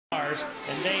cars,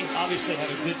 and they obviously have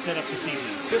a good setup this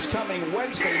evening. This coming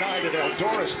Wednesday night at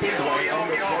Eldora Speedway,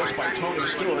 owned, of course, by Tony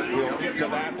Stewart. We'll get to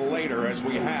that later as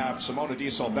we have Simona de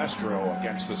Silvestro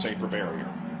against the safer barrier.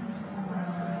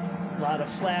 A lot of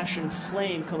flash and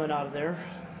flame coming out of there.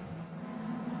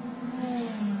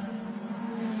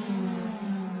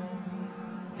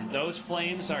 And those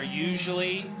flames are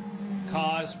usually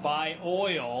caused by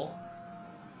oil.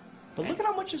 But look at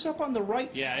how much is up on the right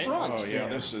front. Oh, yeah,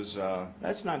 this is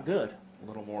that's not good. a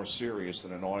little more serious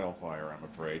than an oil fire, I'm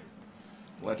afraid.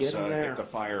 Let's get the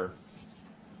fire.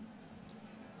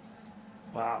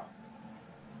 Wow.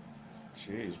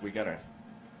 Jeez, we got to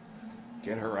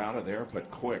get her out of there, but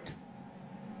quick.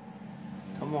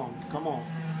 Come on, come on.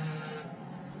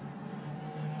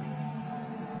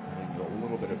 Having a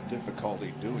little bit of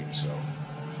difficulty doing so.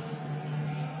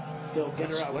 Go, get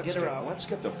her out, get her out. Let's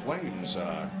get the flames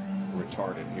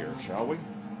retarded here, shall we?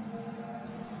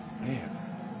 Man.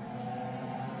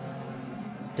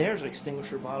 There's an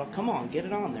extinguisher bottle. Come on, get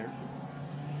it on there.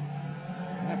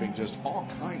 Having just all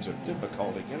kinds of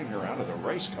difficulty getting her out of the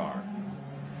race car.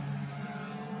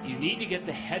 You need to get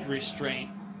the head restraint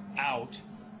out,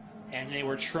 and they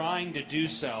were trying to do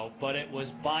so, but it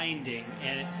was binding,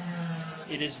 and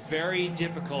it is very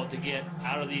difficult to get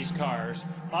out of these cars.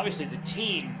 Obviously, the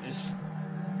team is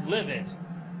livid.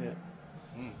 Yeah.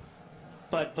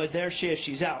 But there she is.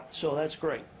 She's out, so that's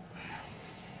great.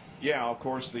 Yeah, of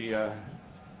course, the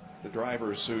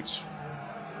driver's suits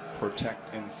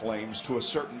protect in flames to a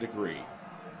certain degree.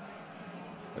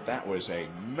 But that was a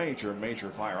major,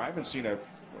 major fire. I haven't seen a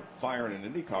fire in an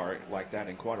Indy car like that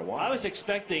in quite a while. I was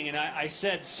expecting, and I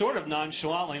said sort of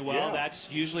nonchalantly, well,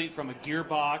 that's usually from a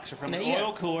gearbox or from an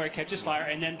oil cooler. It catches fire,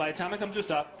 and then by the time it comes to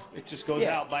stop, it just goes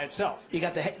out by itself. You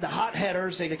got the hot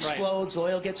headers, it explodes, the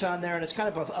oil gets on there, and it's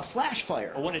kind of a flash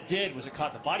fire. Well, what it did was it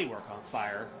caught the bodywork on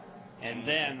fire, and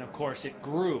then, of course, it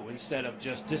grew instead of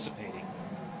just dissipating.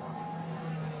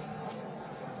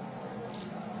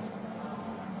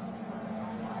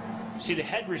 See, the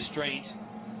head restraint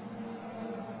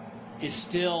is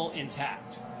still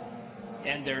intact,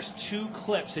 and there's two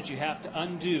clips that you have to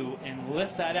undo and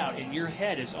lift that out, and your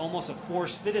head is almost a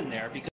force fit in there because